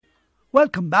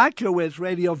Welcome back. You're with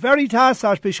Radio Veritas,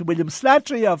 Archbishop William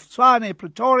Slattery of Swane,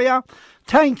 Pretoria.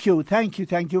 Thank you.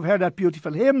 You've heard that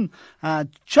beautiful hymn.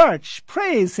 Church,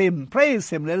 praise him.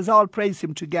 Let us all praise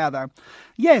him together.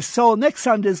 Yes, so next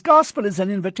Sunday's Gospel is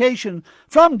an invitation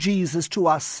from Jesus to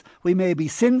us. We may be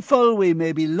sinful, we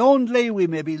may be lonely, we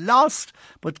may be lost,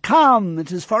 but come,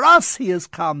 it is for us he has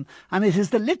come. And it is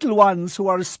the little ones who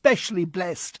are especially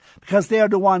blessed, because they are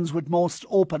the ones with most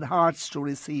open hearts to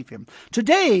receive him.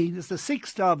 Today is the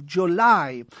 6th of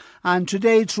July, and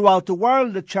today throughout the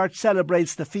world the church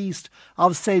celebrates the feast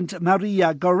of Saint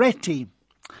Maria Goretti.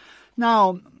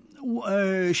 Now,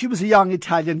 she was a young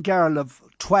Italian girl of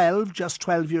 12, just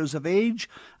 12 years of age,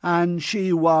 and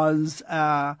she was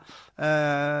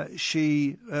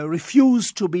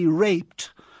refused to be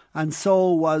raped, and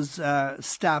so was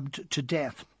stabbed to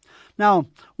death. Now,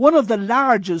 one of the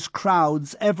largest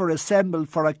crowds ever assembled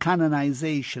for a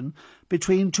canonization,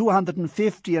 between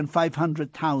 250 and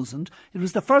 500,000. It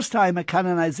was the first time a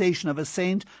canonization of a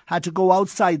saint had to go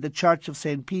outside the Church of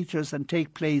St. Peter's and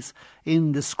take place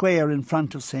in the square in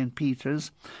front of St.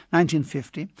 Peter's,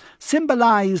 1950,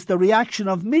 symbolised the reaction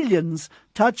of millions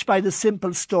touched by the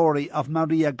simple story of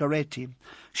Maria Goretti.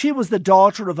 She was the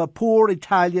daughter of a poor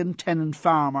Italian tenant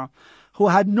farmer who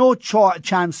had no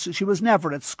chance. She was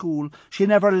never at school. She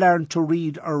never learned to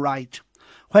read or write.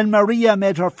 When Maria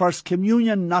made her first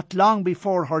communion not long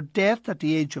before her death at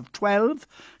the age of 12,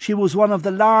 she was one of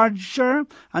the larger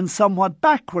and somewhat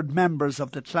backward members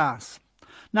of the class.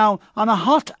 Now, on a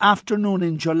hot afternoon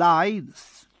in July,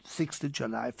 6th of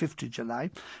July, 5th of July,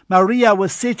 Maria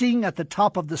was sitting at the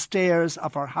top of the stairs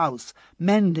of her house,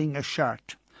 mending a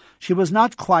shirt. She was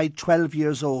not quite 12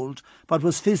 years old, but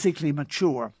was physically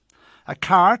mature. A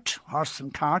cart, horse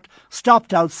and cart,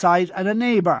 stopped outside, and a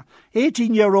neighbour,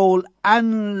 18-year-old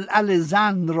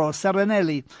Alessandro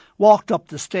Serenelli, walked up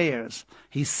the stairs.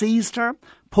 He seized her,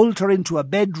 pulled her into a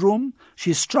bedroom.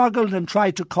 She struggled and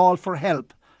tried to call for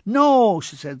help. "No,"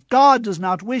 she said, "God does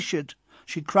not wish it."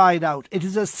 She cried out, "It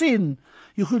is a sin.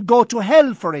 You could go to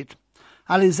hell for it."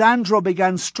 Alessandro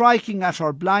began striking at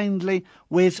her blindly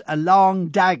with a long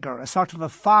dagger, a sort of a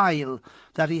file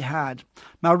that he had.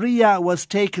 Maria was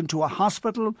taken to a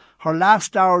hospital. Her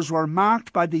last hours were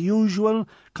marked by the usual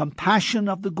compassion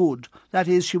of the good. That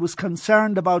is, she was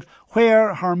concerned about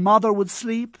where her mother would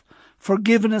sleep,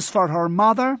 forgiveness for her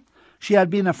mother. She had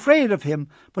been afraid of him,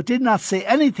 but did not say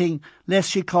anything lest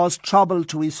she caused trouble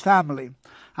to his family.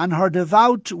 And her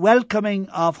devout welcoming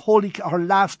of her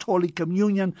last Holy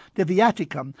Communion, the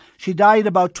Viaticum. She died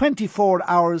about 24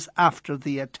 hours after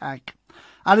the attack.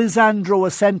 Alessandro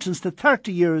was sentenced to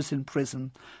 30 years in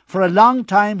prison. For a long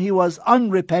time he was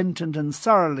unrepentant and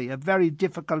surly, a very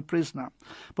difficult prisoner.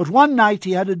 But one night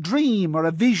he had a dream or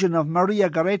a vision of Maria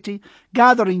Goretti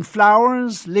gathering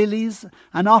flowers, lilies,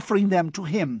 and offering them to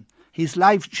him. His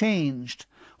life changed.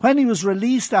 When he was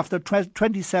released after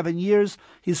 27 years,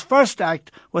 his first act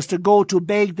was to go to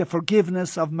beg the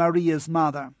forgiveness of Maria's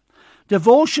mother.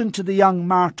 Devotion to the young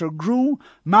martyr grew,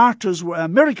 miracles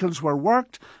were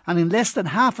worked, and in less than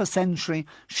half a century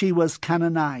she was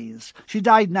canonized. She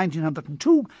died in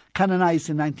 1902, canonized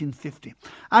in 1950.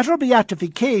 At her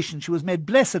beatification, she was made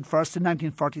blessed first in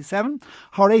 1947.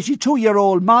 Her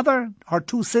 82-year-old mother, her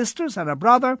two sisters and a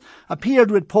brother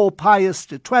appeared with Pope Pius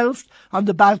XII on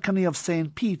the balcony of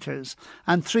St. Peter's.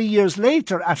 And 3 years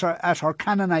later, at her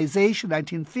canonization,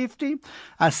 1950,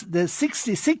 as the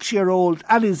 66-year-old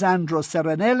Alessandro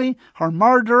Serenelli, her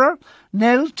murderer,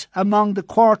 knelt among the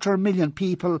 250,000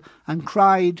 people and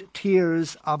cried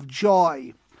tears of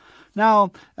joy.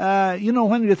 Now,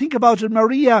 when you think about it,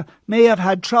 Maria may have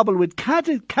had trouble with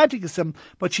catechism,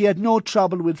 but she had no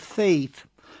trouble with faith.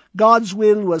 God's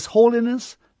will was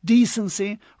holiness,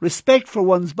 decency, respect for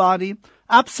one's body,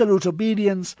 absolute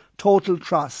obedience, total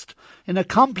trust. In a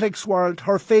complex world,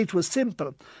 her faith was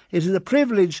simple. It is a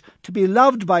privilege to be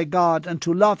loved by God and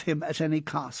to love him at any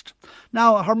cost.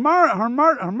 Now, her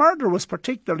murder was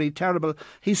particularly terrible.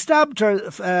 He stabbed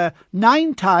her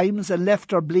 9 times and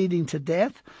left her bleeding to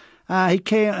death. He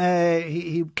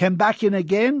came back in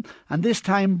again, and this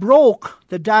time broke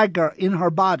the dagger in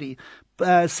her body.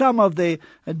 Some of the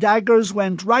daggers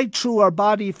went right through her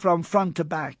body from front to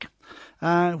back.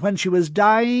 When she was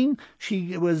dying,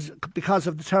 because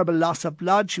of the terrible loss of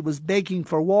blood, she was begging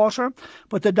for water,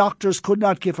 but the doctors could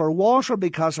not give her water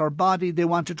because they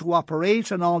wanted to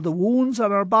operate on all the wounds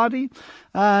on her body.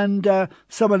 And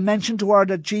someone mentioned to her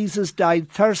that Jesus died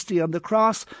thirsty on the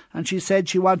cross, and she said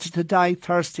she wanted to die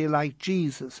thirsty like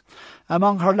Jesus.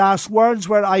 Among her last words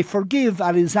were, "I forgive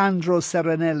Alessandro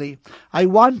Serenelli. I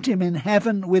want him in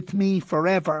heaven with me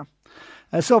forever."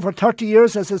 So for 30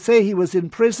 years, as I say, he was in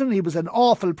prison. He was an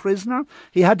awful prisoner.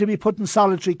 He had to be put in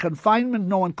solitary confinement.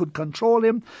 No one could control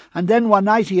him. And then one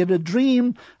night he had a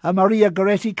dream, Maria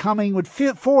Goretti coming with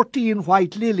 14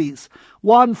 white lilies,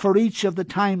 one for each of the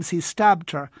times he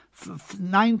stabbed her.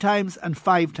 9 times and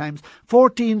 5 times.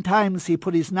 14 times he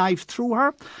put his knife through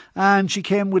her, and she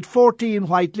came with 14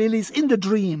 white lilies in the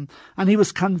dream, and he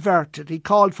was converted. He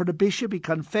called for the bishop, he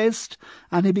confessed,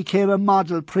 and he became a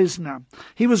model prisoner.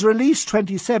 He was released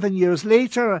 27 years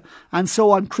later, and so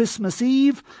on Christmas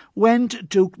Eve went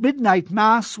to midnight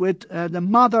mass with the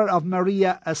mother of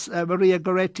Maria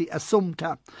Goretti,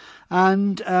 Assumpta.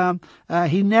 And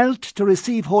he knelt to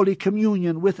receive Holy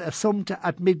Communion with Assumpta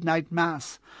at midnight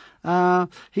mass.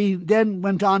 He then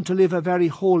went on to live a very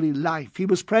holy life. He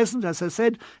was present, as I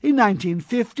said, in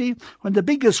 1950, when the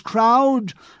biggest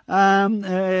crowd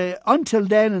until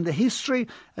then in the history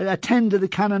attended the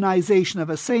canonization of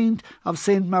a saint, of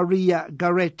Saint Maria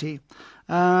Goretti.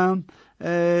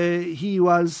 He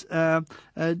was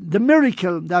the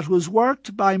miracle that was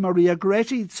worked by Maria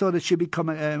Goretti so that she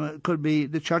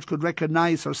the church could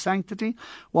recognize her sanctity,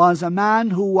 was a man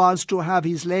who was to have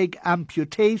his leg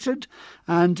amputated,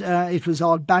 and it was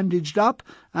all bandaged up,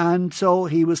 and so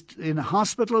he was in a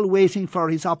hospital waiting for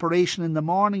his operation in the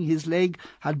morning. His leg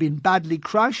had been badly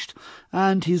crushed,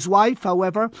 and his wife,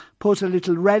 however, put a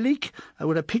little relic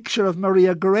with a picture of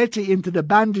Maria Goretti into the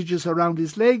bandages around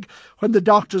his leg. When the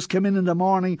doctors came in the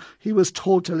morning, he was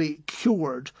totally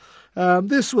cured.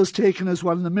 This was taken as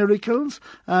one of the miracles.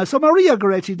 So Maria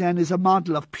Goretti then is a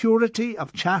model of purity,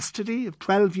 of chastity, of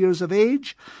 12 years of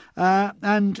age,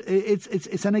 and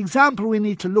it's an example we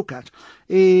need to look at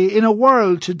in a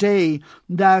world today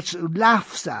that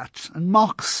laughs at and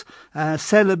mocks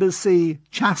celibacy,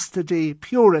 chastity,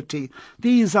 purity.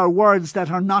 These are words that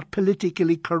are not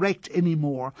politically correct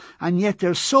anymore, and yet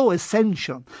they're so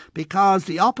essential, because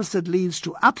the opposite leads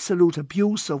to absolute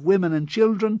abuse of women and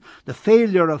children, the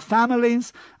failure of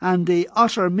families, and the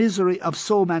utter misery of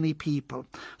so many people.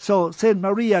 So, Saint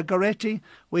Maria Goretti,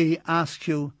 we ask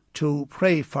you to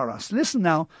pray for us. Listen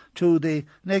now to the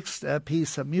next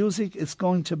piece of music. It's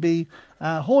going to be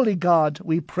Holy God,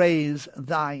 we praise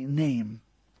thy name.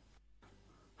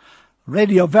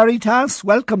 Radio Veritas,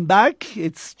 welcome back.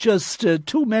 It's just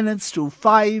 2 minutes to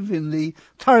 5 in the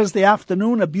Thursday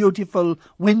afternoon, a beautiful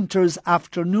winter's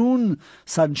afternoon,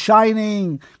 sun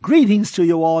shining. Greetings to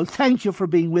you all. Thank you for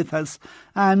being with us.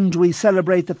 And we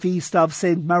celebrate the feast of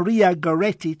Saint Maria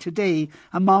Goretti today,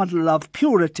 a model of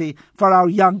purity for our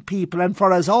young people and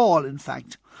for us all, in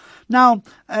fact. Now,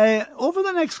 over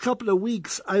the next couple of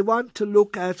weeks, I want to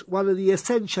look at one of the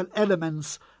essential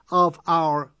elements of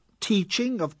our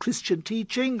teaching, of Christian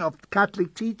teaching, of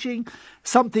Catholic teaching,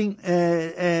 something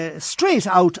straight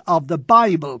out of the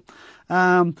Bible.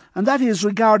 And that is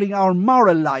regarding our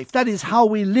moral life. That is how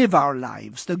we live our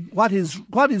lives. What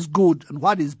is good and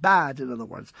what is bad, in other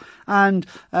words. And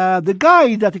the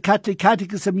guide that the Catholic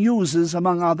Catechism uses,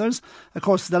 among others, of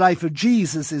course, the life of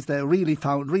Jesus is the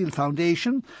real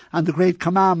foundation, and the great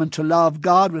commandment to love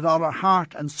God with all our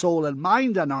heart and soul and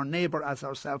mind, and our neighbour as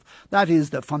ourselves. That is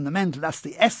the fundamental. That's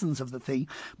the essence of the thing.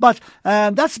 But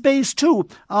that's based too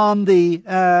on the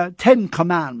 10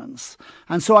 Commandments.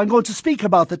 And so I'm going to speak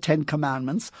about the 10 Commandments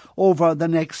over the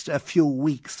next few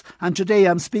weeks. And today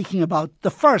I'm speaking about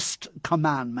the first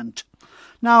commandment.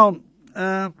 Now,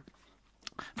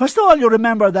 first of all, you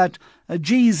remember that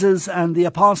Jesus and the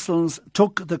apostles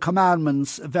took the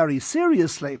commandments very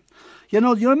seriously.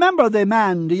 You remember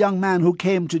the young man who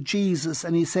came to Jesus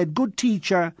and he said, "Good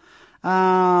teacher,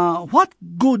 what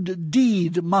good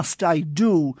deed must I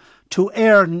do to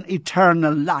earn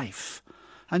eternal life?"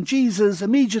 And Jesus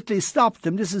immediately stopped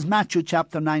him. This is Matthew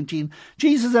chapter 19.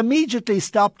 Jesus immediately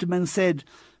stopped him and said,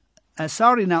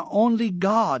 sorry now, only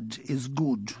God is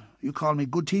good. You call me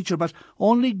good teacher, but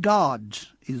only God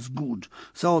is good.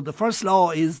 So the first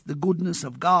law is the goodness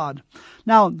of God.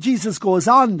 Now, Jesus goes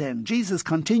on then. Jesus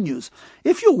continues.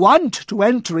 If you want to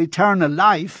enter eternal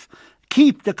life,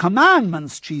 keep the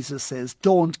commandments, Jesus says.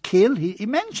 Don't kill. He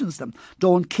mentions them.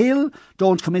 Don't kill.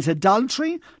 Don't commit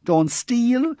adultery. Don't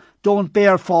steal. Don't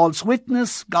bear false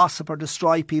witness, gossip or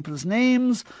destroy people's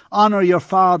names. Honour your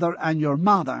father and your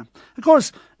mother. Of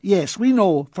course, yes, we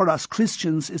know for us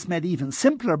Christians it's made even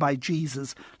simpler by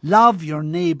Jesus. Love your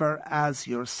neighbour as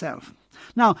yourself.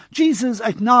 Now, Jesus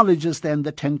acknowledges then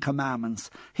the 10 Commandments.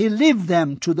 He lived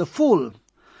them to the full.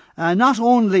 Not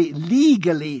only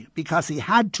legally because he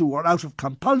had to or out of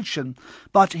compulsion,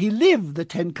 but he lived the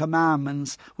 10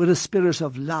 Commandments with a spirit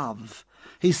of love.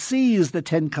 He sees the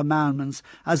 10 Commandments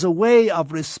as a way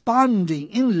of responding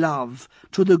in love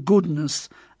to the goodness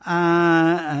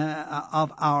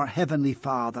of our Heavenly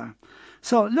Father.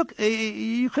 So look,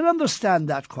 you can understand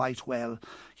that quite well.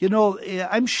 You know,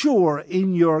 I'm sure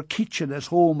in your kitchen at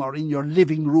home or in your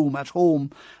living room at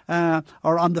home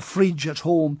or on the fridge at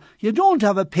home, you don't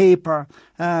have a paper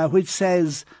which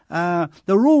says the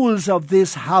rules of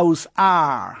this house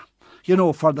are, you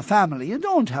know, for the family. You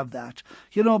don't have that.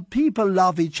 You know, people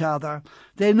love each other.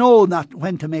 They know not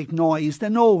when to make noise. They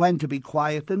know when to be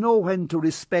quiet. They know when to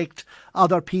respect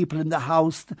other people in the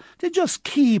house. They just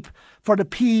keep for the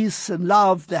peace and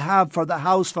love they have for the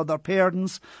house, for their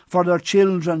parents, for their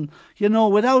children, you know,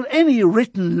 without any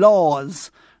written laws.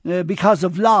 Because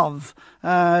of love,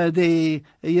 they,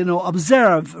 you know,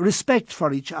 observe respect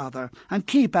for each other and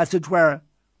keep, as it were,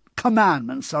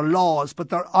 commandments or laws, but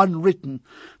they're unwritten.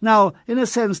 Now, in a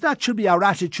sense, that should be our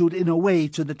attitude in a way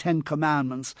to the Ten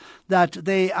Commandments, that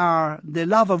they are the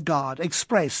love of God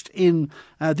expressed in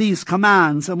these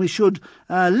commands, and we should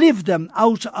live them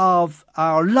out of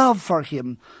our love for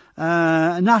Him,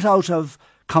 not out of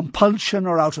compulsion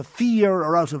or out of fear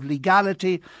or out of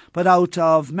legality, but out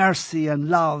of mercy and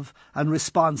love and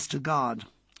response to God.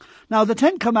 Now, the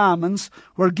Ten Commandments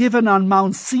were given on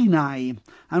Mount Sinai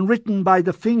and written by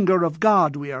the finger of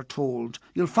God, we are told.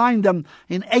 You'll find them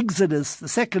in Exodus, the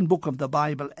second book of the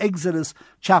Bible, Exodus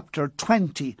chapter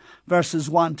 20, verses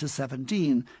 1 to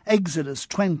 17. Exodus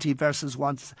 20, verses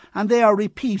 1 to 17. And they are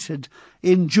repeated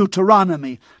in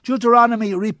Deuteronomy.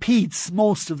 Deuteronomy repeats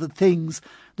most of the things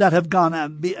that have gone,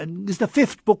 is the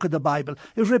fifth book of the Bible.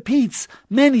 It repeats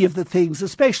many of the things,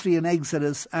 especially in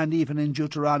Exodus and even in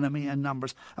Deuteronomy and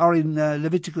Numbers, or in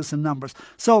Leviticus and Numbers.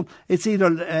 So it's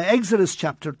either Exodus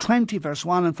chapter 20, verse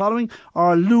 1 and following,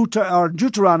 or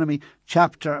Deuteronomy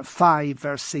chapter 5,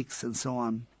 verse 6, and so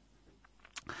on.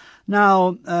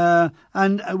 Now,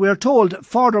 and we're told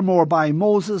furthermore by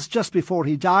Moses, just before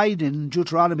he died in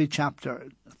Deuteronomy chapter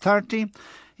 30,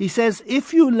 he says,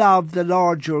 if you love the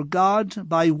Lord your God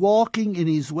by walking in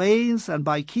his ways and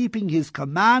by keeping his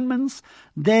commandments,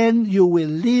 then you will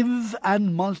live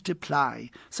and multiply.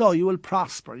 So you will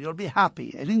prosper, you'll be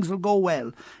happy, and things will go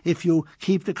well if you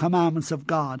keep the commandments of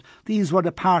God. These were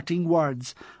the parting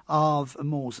words of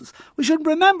Moses. We should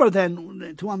remember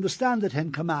then, to understand the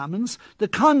Ten Commandments, the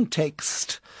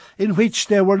context in which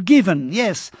they were given.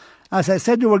 Yes, as I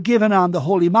said, they were given on the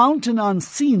Holy Mountain on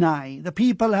Sinai. The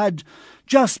people had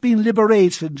just been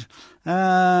liberated.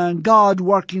 God,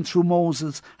 working through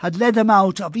Moses, had led them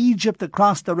out of Egypt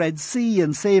across the Red Sea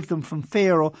and saved them from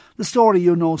Pharaoh. The story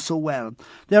you know so well.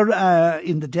 They're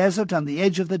in the desert, on the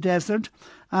edge of the desert,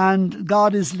 and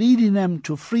God is leading them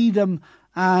to freedom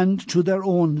and to their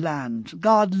own land.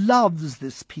 God loves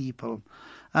this people.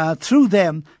 Through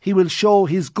them, he will show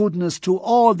his goodness to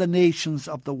all the nations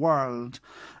of the world.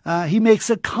 He makes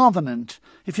a covenant.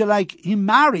 If you like, he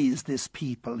marries this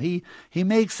people. He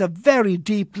makes a very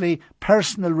deeply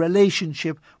personal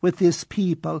relationship with this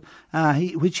people,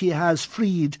 which he has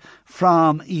freed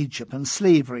from Egypt and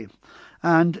slavery.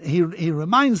 And he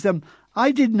reminds them,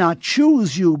 I did not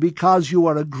choose you because you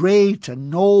are a great and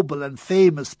noble and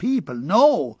famous people.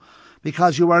 No,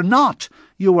 because you are not.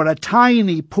 You were a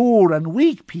tiny, poor and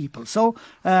weak people. So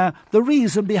the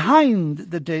reason behind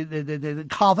the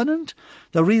covenant,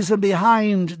 the reason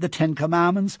behind the Ten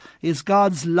Commandments is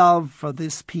God's love for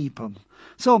this people.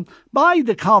 So by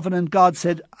the covenant, God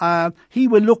said he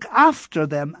will look after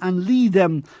them and lead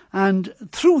them, and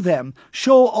through them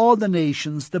show all the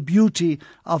nations the beauty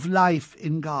of life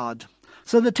in God.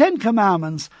 So the Ten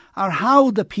Commandments are how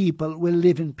the people will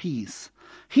live in peace.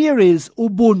 Here is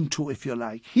Ubuntu, if you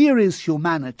like. Here is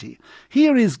humanity.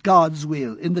 Here is God's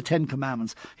will in the Ten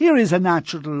Commandments. Here is a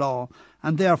natural law,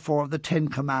 and therefore the Ten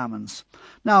Commandments.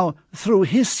 Now, through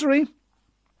history,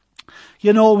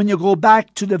 you know, when you go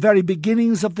back to the very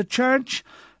beginnings of the church,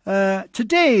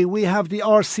 today we have the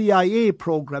RCIA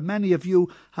program. Many of you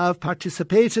have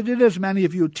participated in it. Many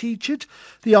of you teach it.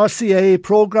 The RCIA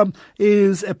program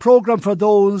is a program for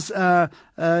those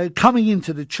coming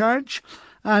into the church.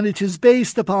 And it is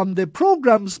based upon the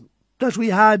programs that we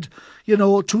had,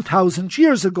 2,000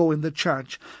 years ago in the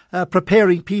church,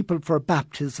 preparing people for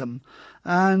baptism.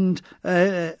 And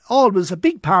always a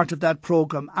big part of that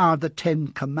program are the Ten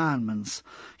Commandments.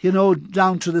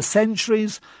 Down to the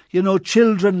centuries,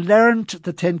 children learnt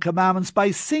the Ten Commandments by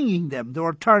singing them. They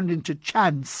were turned into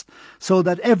chants so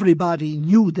that everybody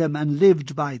knew them and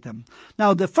lived by them.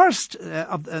 Now, the first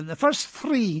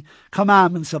three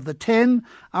commandments of the 10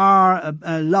 are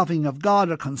loving of God,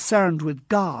 are concerned with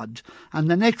God. And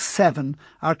the next 7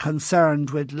 are concerned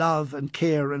with love and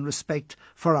care and respect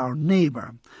for our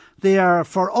neighbour. They are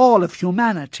for all of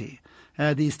humanity.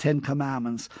 these 10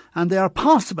 commandments. And they are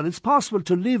possible. It's possible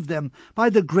to live them by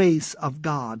the grace of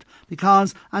God,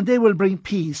 and they will bring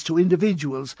peace to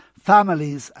individuals,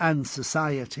 families, and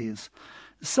societies.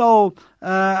 So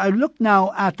I look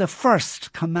now at the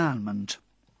first commandment.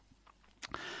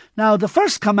 Now, the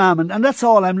first commandment, and that's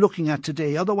all I'm looking at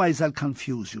today, otherwise I'll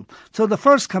confuse you. So the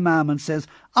first commandment says,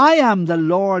 I am the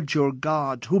Lord your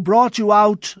God, who brought you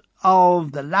out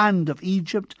of the land of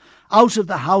Egypt, out of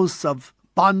the house of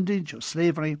bondage or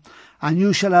slavery, and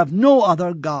you shall have no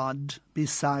other God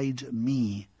beside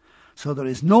me. So there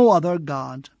is no other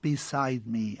God beside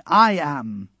me. I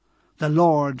am the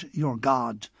Lord your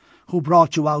God, who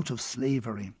brought you out of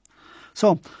slavery.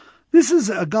 So this is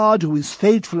a God who is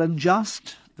faithful and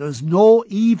just. There's no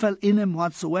evil in him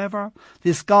whatsoever.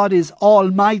 This God is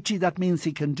almighty. That means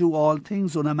he can do all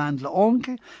things. Unamandla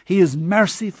onke. He is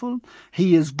merciful.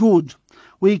 He is good.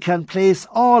 We can place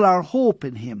all our hope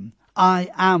in him.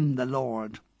 I am the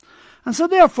Lord. And so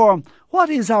therefore, what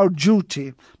is our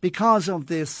duty because of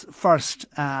this first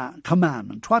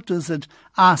commandment? What does it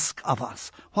ask of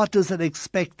us? What does it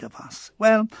expect of us?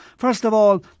 Well, first of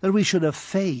all, that we should have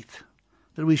faith.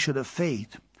 That we should have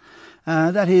faith.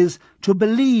 That is, to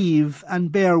believe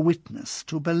and bear witness.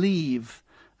 To believe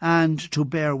and to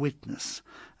bear witness.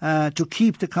 To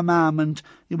keep the commandment.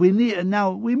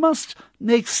 We must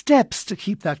make steps to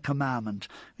keep that commandment.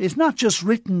 It's not just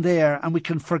written there and we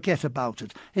can forget about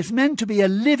it. It's meant to be a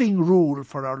living rule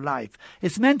for our life.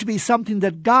 It's meant to be something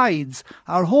that guides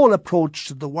our whole approach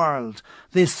to the world,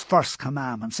 this first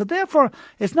commandment. So therefore,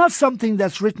 it's not something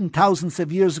that's written thousands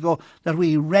of years ago that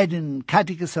we read in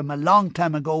catechism a long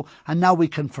time ago and now we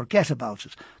can forget about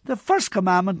it. The first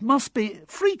commandment must be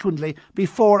frequently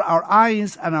before our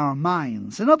eyes and our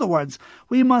minds. In other words,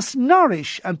 we must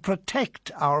nourish and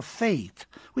protect our faith.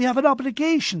 We have an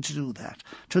obligation to do that,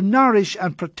 to nourish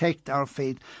and protect our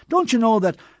faith. Don't you know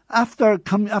that after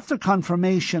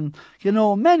confirmation,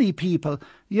 many people,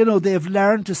 they've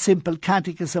learned a simple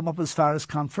catechism up as far as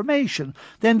confirmation.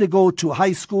 Then they go to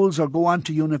high schools or go on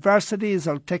to universities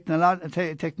or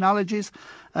technologies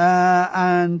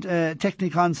and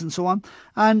technicons and so on.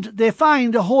 And they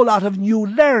find a whole lot of new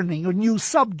learning or new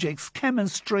subjects,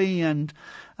 chemistry and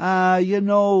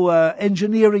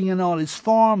engineering in all its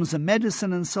forms and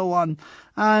medicine and so on.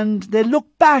 And they look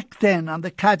back then on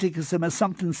the catechism as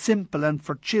something simple and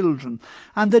for children.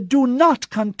 And they do not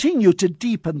continue to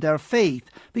deepen their faith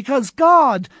because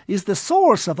God is the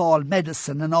source of all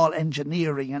medicine and all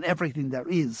engineering and everything there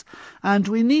is. And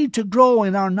we need to grow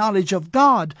in our knowledge of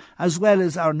God as well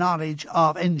as our knowledge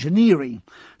of engineering.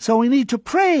 So we need to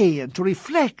pray and to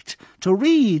reflect, to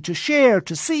read, to share,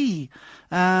 to see,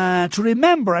 to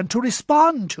remember and to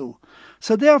respond to.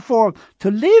 So therefore,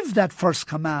 to live that first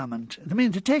commandment,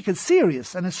 to take it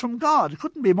serious, and it's from God, it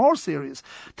couldn't be more serious,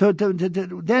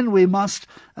 then we must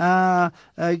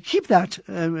keep that,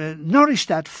 nourish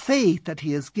that faith that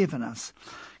he has given us.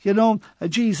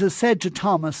 Jesus said to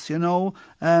Thomas, you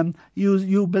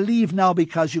believe now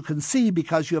because you can see,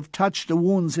 because you have touched the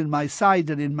wounds in my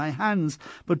side and in my hands.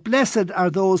 But blessed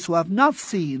are those who have not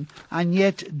seen and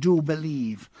yet do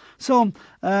believe. So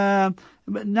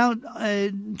now,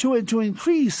 to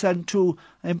increase and to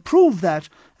improve that,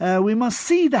 we must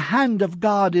see the hand of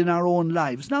God in our own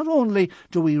lives. Not only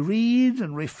do we read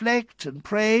and reflect and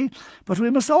pray, but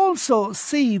we must also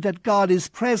see that God is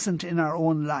present in our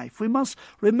own life. We must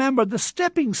remember the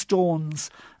stepping stones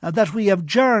that we have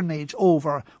journeyed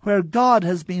over, where God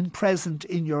has been present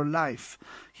in your life.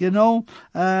 Every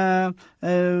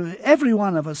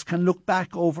one of us can look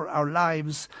back over our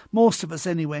lives, most of us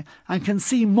anyway, and can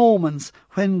see moments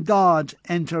when God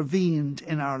intervened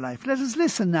in our life. Let us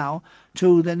listen now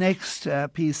to the next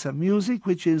piece of music,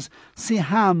 which is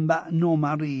Sihamba no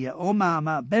Maria, O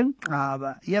Mama Ben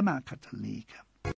Kaba Yama Katolika.